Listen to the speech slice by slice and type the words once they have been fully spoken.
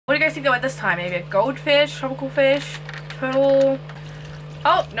do you guys think about this time? Maybe a goldfish, tropical fish, turtle?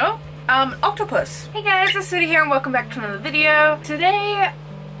 Oh, no. Octopus. Hey guys, it's City here and welcome back to another video. Today,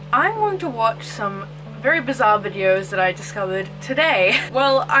 I'm going to watch some very bizarre videos that I discovered today.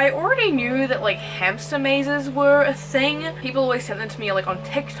 Well, I already knew that like hamster mazes were a thing. People always sent them to me like on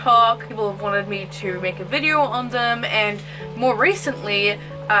TikTok. People have wanted me to make a video on them, and more recently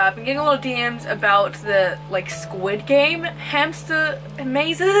I've been getting a lot of DMs about the like Squid Game hamster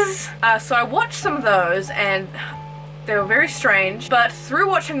mazes. So I watched some of those and they were very strange, but through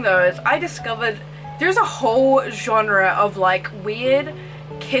watching those I discovered there's a whole genre of like weird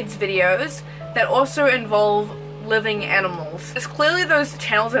kids videos that also involve living animals. It's clearly those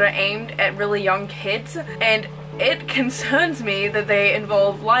channels that are aimed at really young kids, and it concerns me that they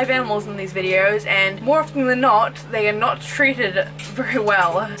involve live animals in these videos, and more often than not, they are not treated very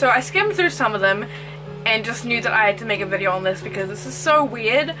well. So I skimmed through some of them and just knew that I had to make a video on this because this is so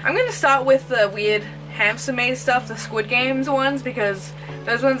weird. I'm going to start with the weird hamster maze stuff, the Squid Games ones, because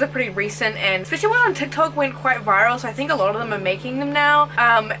those ones are pretty recent, and especially one on TikTok went quite viral, so I think a lot of them are making them now.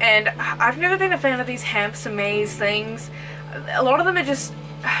 And I've never been a fan of these hamster maze things. A lot of them are just,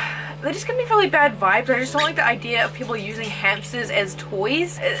 they just give me really bad vibes. I just don't like the idea of people using hamsters as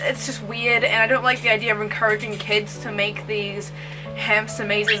toys. It's just weird, and I don't like the idea of encouraging kids to make these hamster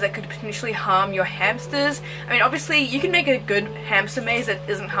mazes that could potentially harm your hamsters. I mean, obviously you can make a good hamster maze that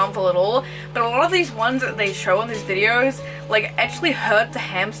isn't harmful at all, but a lot of these ones that they show on these videos like actually hurt the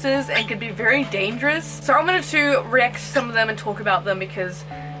hamsters and could be very dangerous. So I'm going to react to some of them and talk about them because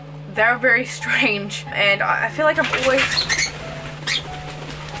they're very strange, and I feel like I'm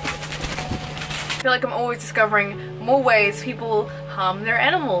always discovering more ways people harm their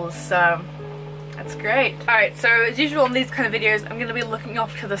animals, so that's great. Alright, so as usual in these kind of videos, I'm going to be looking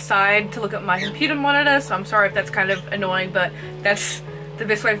off to the side to look at my computer monitor, so I'm sorry if that's kind of annoying, but that's the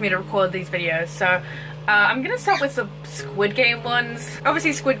best way for me to record these videos. So I'm going to start with the Squid Game ones.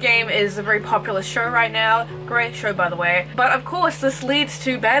 Obviously Squid Game is a very popular show right now. Great show, by the way. But of course this leads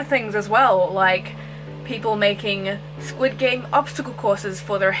to bad things as well, like people making Squid Game obstacle courses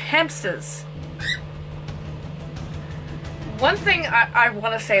for their hamsters. One thing I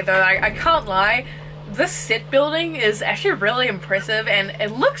want to say though, I can't lie, this set building is actually really impressive and it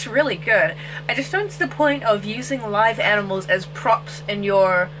looks really good. I just don't see the point of using live animals as props in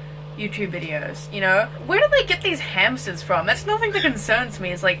your YouTube videos, you know? Where do they get these hamsters from? That's nothing that concerns me.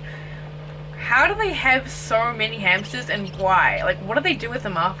 It's like, how do they have so many hamsters and why? Like, what do they do with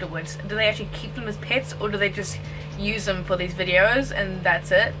them afterwards? Do they actually keep them as pets, or do they just use them for these videos and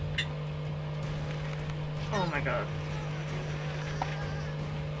that's it? Oh my god.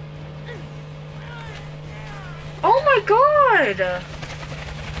 Oh my god!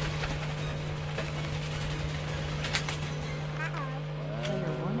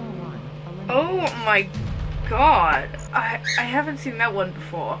 Oh my god. I haven't seen that one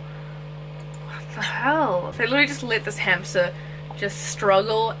before. What the hell? They literally just let this hamster just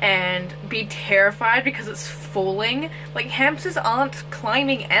struggle and be terrified because it's falling. Like, hamsters aren't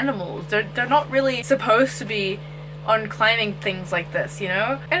climbing animals. They're not really supposed to be on climbing things like this, you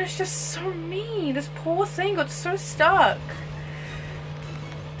know? And it's just so mean. This poor thing got so stuck.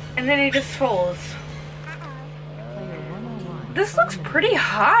 And then he just falls. This looks pretty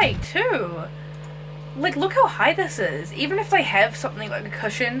high too. Like, look how high this is. Even if they have something like a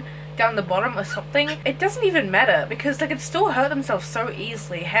cushion down the bottom or something, it doesn't even matter because they could still hurt themselves so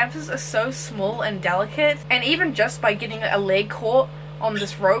easily. Hamsters are so small and delicate, and even just by getting a leg caught on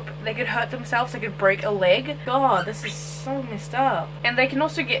this rope, they could hurt themselves, they could break a leg. God, this is so messed up. And they can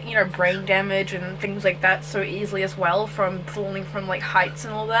also get, you know, brain damage and things like that so easily as well from falling from like heights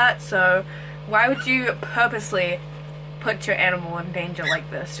and all that. So why would you purposely put your animal in danger like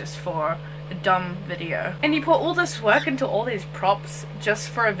this just for a dumb video? And you put all this work into all these props just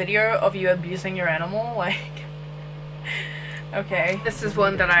for a video of you abusing your animal? Like, okay. This is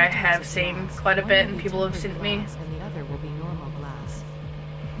one that I have seen quite a bit and people have sent me.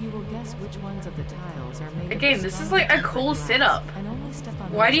 Again, this is like a cool setup.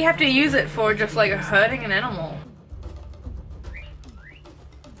 Why do you have to use it for just like hurting an animal?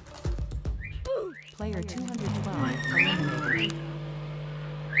 Player 205 eliminated.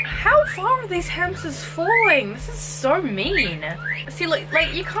 How far are these hamsters falling? This is so mean. See, like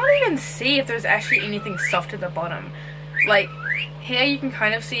you can't even see if there's actually anything soft at the bottom. Like, here you can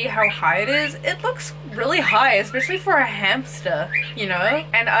kind of see how high it is. It looks really high, especially for a hamster, you know?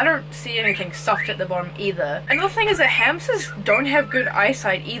 And I don't see anything soft at the bottom either. Another thing is that hamsters don't have good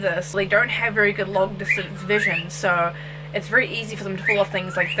eyesight either, so they don't have very good long distance vision, so it's very easy for them to fall off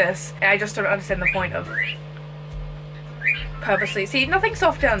things like this. And I just don't understand the point of purposely. See, nothing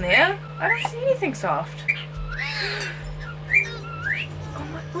soft down there. I don't see anything soft. Oh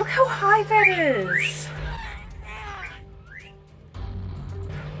my, look how high that is.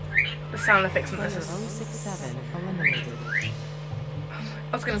 The sound effects in this is... 067 eliminated.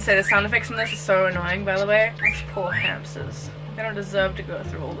 I was gonna say the sound effects in this is so annoying, by the way. These poor hamsters. They don't deserve to go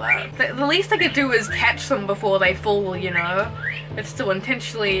through all that. The least I could do is catch them before they fall, you know? But still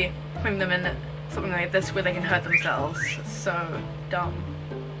intentionally putting them in something like this where they can hurt themselves. It's so dumb.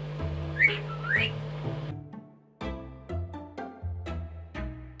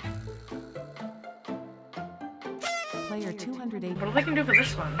 Player 208. What do they can do for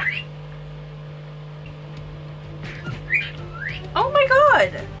this one? Oh my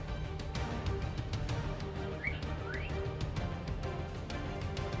god!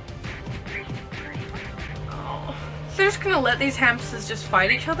 Oh. They're just gonna let these hamsters just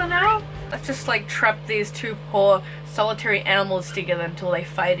fight each other now? Let's just like trap these two poor solitary animals together until they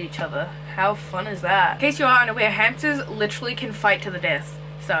fight each other. How fun is that? In case you are unaware, hamsters literally can fight to the death.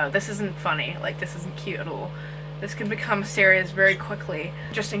 So this isn't funny, like this isn't cute at all. This can become serious very quickly.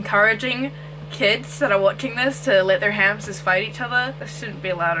 Just encouraging kids that are watching this to let their hamsters fight each other. This shouldn't be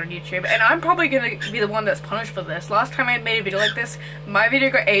allowed on YouTube, and I'm probably gonna be the one that's punished for this. Last time I made a video like this, my video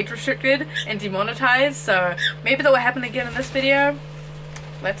got age restricted and demonetized, so maybe that will happen again in this video.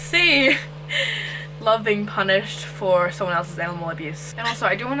 Let's see. Love being punished for someone else's animal abuse. And also,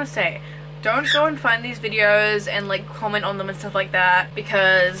 I do want to say, don't go and find these videos and like comment on them and stuff like that,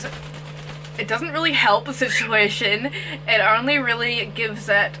 because it doesn't really help the situation. It only really gives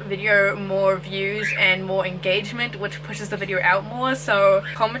that video more views and more engagement, which pushes the video out more. So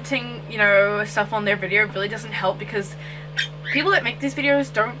commenting, you know, stuff on their video really doesn't help, because people that make these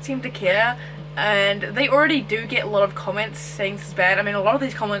videos don't seem to care, and they already do get a lot of comments saying this is bad. I mean, a lot of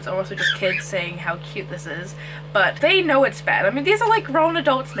these comments are also just kids saying how cute this is, but they know it's bad. I mean, these are like grown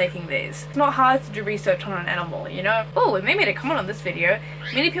adults making these. It's not hard to do research on an animal, you know? Oh, and they made a comment on this video.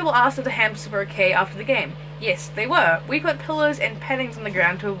 Many people asked if the hamsters were okay after the game. Yes, they were. We put pillows and paddings on the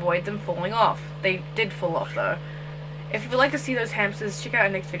ground to avoid them falling off. They did fall off though. If you would like to see those hamsters, check out our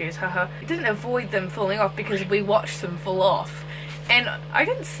next videos, haha. We didn't avoid them falling off because we watched them fall off. And I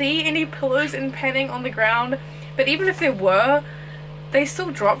didn't see any pillows and padding on the ground, but even if there were, they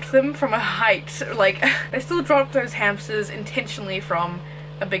still dropped them from a height. Like, they still dropped those hamsters intentionally from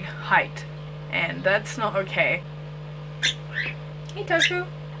a big height, and that's not okay. Hey Tofu, you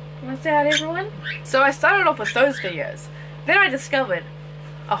wanna say hi to everyone? So I started off with those videos. Then I discovered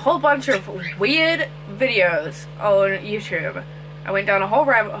a whole bunch of weird videos on YouTube. I went down a whole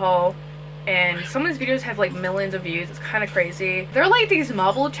rabbit hole, and some of these videos have like millions of views. It's kind of crazy. There are like these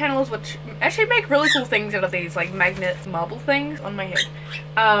marble channels which actually make really cool things out of these like magnet marble things on my head.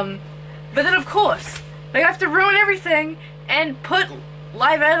 But then of course they have to ruin everything and put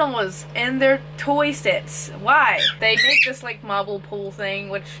live animals in their toy sets. Why? They make this like marble pool thing,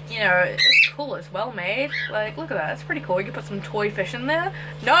 which, you know, it's cool, it's well made. Like, look at that, it's pretty cool. You can put some toy fish in there.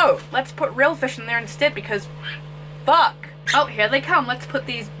 No, let's put real fish in there instead, because fuck. Oh, here they come. Let's put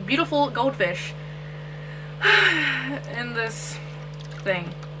these beautiful goldfish in this thing.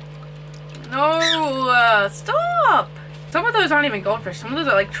 No, stop! Some of those aren't even goldfish. Some of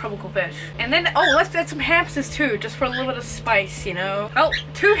those are like tropical fish. And then, oh, let's add some hamsters too, just for a little bit of spice, you know? Oh,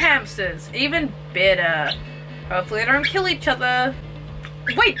 2 hamsters. Even better. Hopefully they don't kill each other.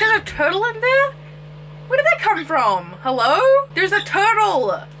 Wait, there's a turtle in there? Where did that come from? Hello? There's a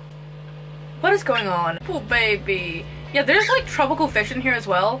turtle! What is going on? Poor baby. Yeah, there's like tropical fish in here as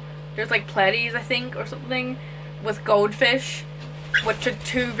well. There's like platies, I think, or something, with goldfish, which are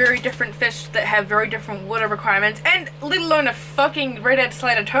 2 very different fish that have very different water requirements, and let alone a fucking red-headed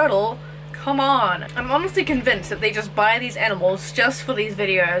slider turtle. Come on. I'm honestly convinced that they just buy these animals just for these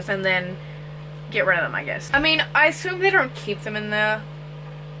videos and then get rid of them, I guess. I mean, I assume they don't keep them in there.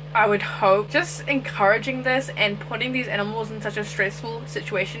 I would hope. Just encouraging this and putting these animals in such a stressful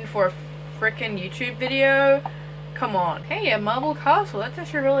situation for a frickin' YouTube video. Come on. Hey, a marble castle. That's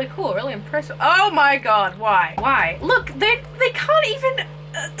actually really cool. Really impressive. Oh my god, why? Why? Look, they can't even...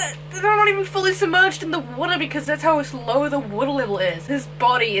 they're not even fully submerged in the water, because that's how low the water level is. His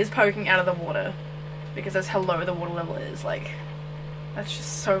body is poking out of the water because that's how low the water level is. Like, that's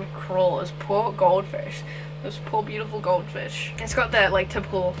just so cruel. Those poor goldfish. Those poor beautiful goldfish. It's got that like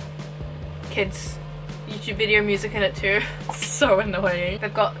typical kids YouTube video music in it too. It's so annoying.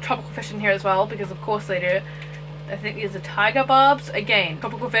 They've got tropical fish in here as well, because of course they do. I think these are tiger barbs. Again,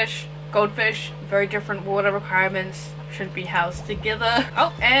 tropical fish, goldfish, very different water requirements, shouldn't be housed together.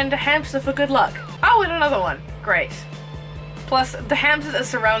 Oh, and a hamster for good luck. Oh, and another one. Great. Plus, the hamsters are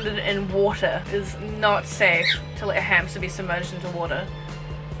surrounded in water. It is not safe to let a hamster be submerged into water.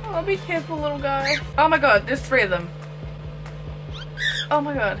 Oh, be careful, little guy. Oh my god, there's 3 of them. Oh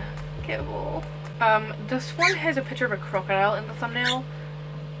my god, careful. This one has a picture of a crocodile in the thumbnail.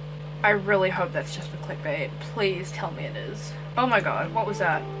 I really hope that's just for clickbait. Please tell me it is. Oh my god, what was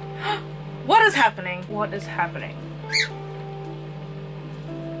that? What is happening? What is happening?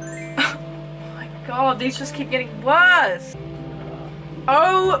 Oh my god, these just keep getting worse.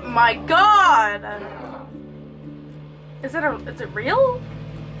 Oh my god! Is it real?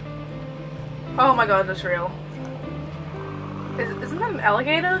 Oh my god, that's real. Isn't that an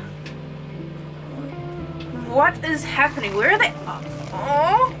alligator? What is happening? Where are they?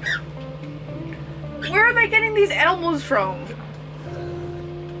 Oh! Where are they getting these animals from?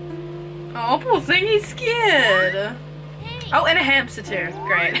 Oh, poor thing, he's scared. Oh, and a hamster too.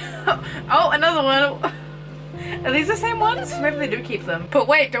 Great. Oh, another one. Are these the same ones? Maybe they do keep them. But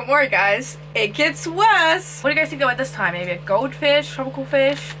wait, don't worry guys. It gets worse. What do you guys think about this time? Maybe a goldfish, tropical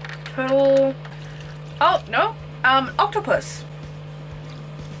fish, turtle. Oh, no. Octopus.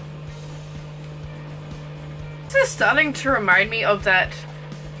 This is starting to remind me of that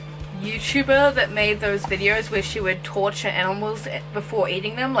YouTuber that made those videos where she would torture animals before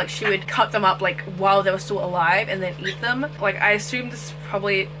eating them. Like, she would cut them up like while they were still alive and then eat them. Like, I assume this is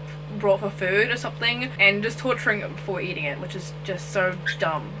probably brought for food or something, and just torturing it before eating it, which is just so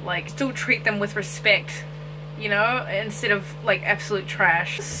dumb. Like, still treat them with respect, you know, instead of like absolute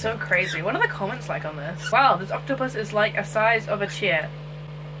trash. This is so crazy. What are the comments like on this? Wow, this octopus is like a size of a chair.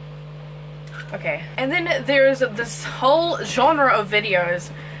 Okay. And then there's this whole genre of videos,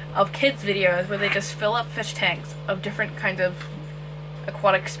 of kids videos, where they just fill up fish tanks of different kinds of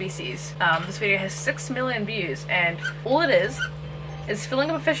aquatic species. This video has 6 million views, and all it is filling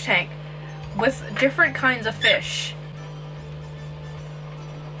up a fish tank with different kinds of fish.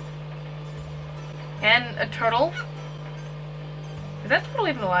 And a turtle. Is that turtle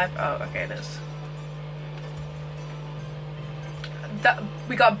even alive? Oh, okay, it is.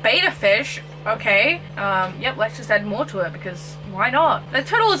 We got beta fish. Okay. Yep, let's just add more to it, because why not? The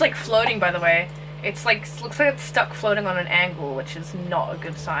turtle is like floating, by the way. It's like, looks like it's stuck floating on an angle, which is not a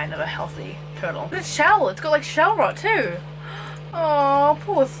good sign of a healthy turtle. It's shell. It's got like shell rot too. Oh,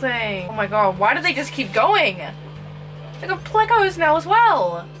 poor thing. Oh my god, why do they just keep going? They got plecos now as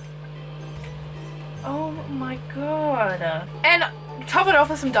well. Oh my god. And top it off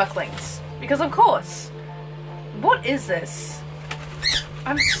with some ducklings. Because of course. What is this?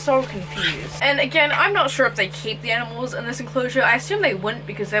 I'm so confused. And again, I'm not sure if they keep the animals in this enclosure. I assume they wouldn't,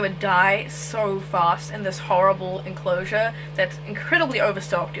 because they would die so fast in this horrible enclosure that's incredibly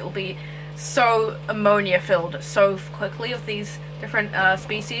overstocked. It'll be so ammonia filled so quickly with these different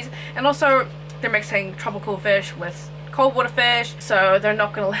species. And also they're mixing tropical fish with cold water fish, so they're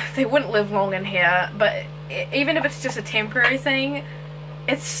not gonna they wouldn't live long in here. But even if it's just a temporary thing,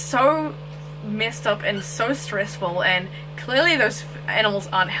 it's so messed up and so stressful, and clearly those animals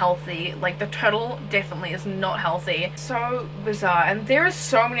aren't healthy. Like, the turtle definitely is not healthy. So bizarre. And there are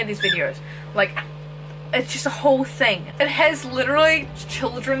so many of these videos. Like, it's just a whole thing. It has literally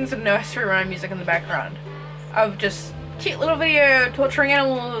children's nursery rhyme music in the background of just cute little video torturing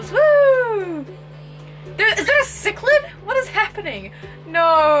animals. Woo! Is that a cichlid? What is happening?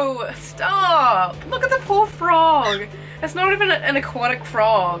 No, stop! Look at the poor frog. It's not even an aquatic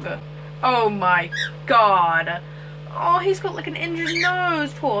frog. Oh my god. Oh, he's got like an injured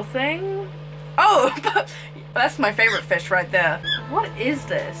nose, poor thing. Oh, that's my favorite fish right there. What is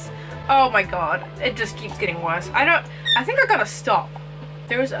this? Oh my god, it just keeps getting worse. I think I gotta stop.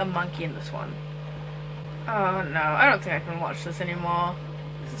 There's a monkey in this one. Oh no, I don't think I can watch this anymore.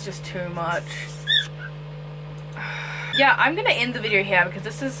 This is just too much. Yeah, I'm gonna end the video here, because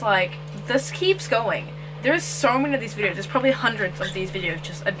this is like, this keeps going. There's so many of these videos. There's probably hundreds of these videos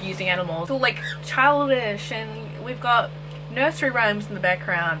just abusing animals. They're like childish, and we've got nursery rhymes in the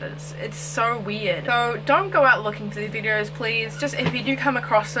background. It's so weird. So don't go out looking for these videos, please. Just if you do come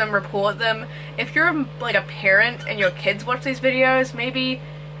across them, report them. If you're like a parent and your kids watch these videos, maybe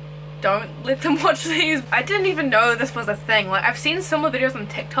don't let them watch these. I didn't even know this was a thing. Like, I've seen similar videos on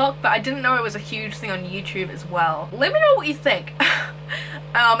TikTok, but I didn't know it was a huge thing on YouTube as well. Let me know what you think.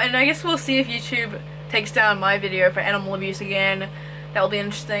 And I guess we'll see if YouTube takes down my video for animal abuse again. That'll be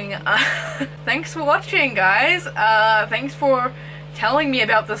interesting. Thanks for watching, guys. Thanks for telling me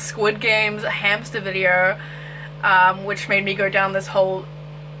about the Squid Game's hamster video, which made me go down this whole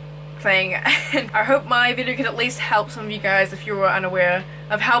thing. And I hope my video could at least help some of you guys if you were unaware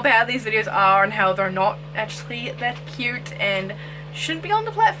of how bad these videos are and how they're not actually that cute, and shouldn't be on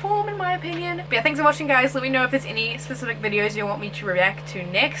the platform in my opinion. But yeah, thanks for watching guys. Let me know if there's any specific videos you want me to react to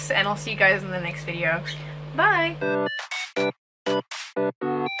next, and I'll see you guys in the next video. Bye!